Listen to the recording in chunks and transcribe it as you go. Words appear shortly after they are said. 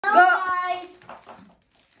guys.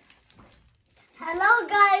 Hello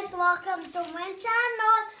guys, welcome to my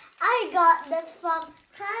channel. I got this from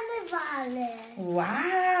Carnevale.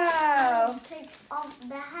 Wow. Take off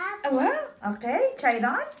the hat. Well, okay. Try it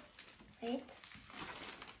on. Wait.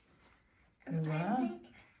 And Wow. I think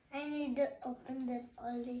I need to open this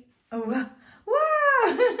only. Oh, wow.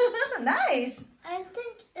 Wow. Nice. I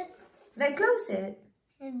think it's Like, close it.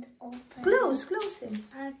 open. Close it.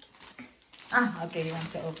 Okay. Okay, you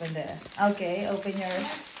want to open the... Okay, open your...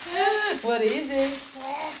 What is it?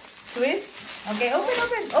 Twist? Okay,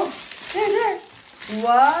 open. Oh, there.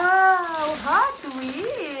 Wow, Hot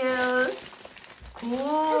Wheels.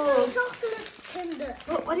 Cool. It's a chocolate Kinder.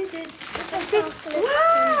 Oh, what is it? It's a chocolate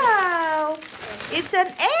Wow. It's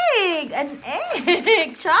an egg.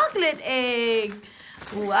 Chocolate egg.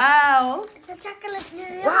 Wow. It's a chocolate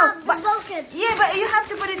Kinder. Wow, The but- bucket. Yeah, but you have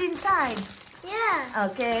to put it inside. Yeah.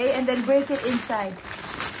 Okay, and then break it inside. I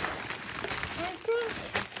think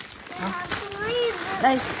I have to read this.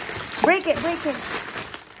 Nice. Break it. It's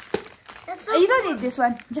so You don't need this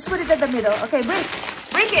one. Just put it in the middle. Okay, break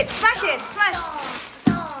it. Smash it. Smash.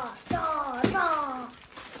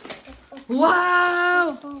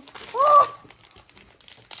 Wow. Oh.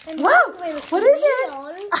 Wow. What is it?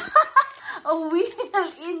 it? A wheel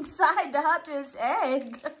inside the Hot Wheels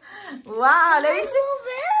egg. Wow. Let me see.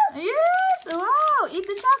 Yes. Wow. Eat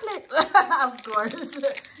the chocolate. Of course.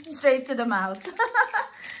 Straight to the mouth.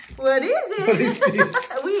 What is it? What is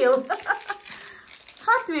this? Wheel.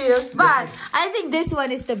 Hot Wheels. But I think this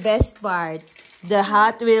one is the best part. The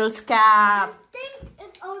Hot Wheels cap. I think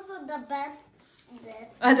it's also the best.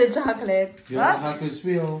 And the chocolate. You want a Hot Wheels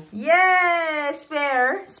wheel? Yes.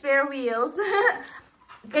 Spare wheels.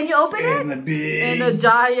 Can you open it? And a big... And a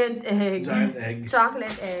giant egg. Giant egg.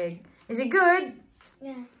 Chocolate egg. Is it good?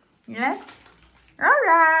 Yeah. Yes?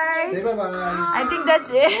 Alright. Say bye-bye. I think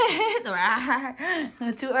that's it.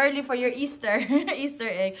 Too early for your Easter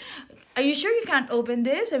egg. Are you sure you can't open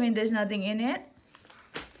this? I mean, there's nothing in it.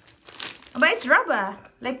 But it's rubber.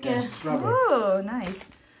 Like, Yeah, it's rubber. Oh, nice.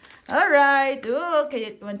 Alright. Oh, can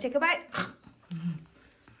you want to take a bite?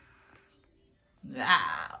 Wow.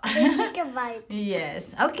 Take a bite.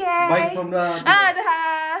 Yes. Okay. Bite from the... The Bite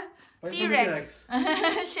from the T-Rex.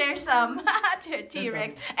 Share some.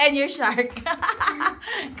 T-Rex. And your shark.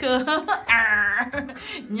 Cool.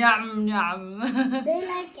 Yum, yum. They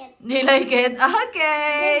like it. You like it?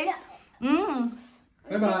 Okay. Mm.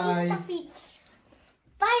 Bye-bye.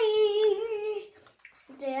 Bye.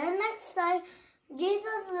 Till next time.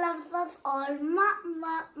 Jesus loves us all.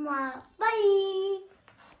 Bye.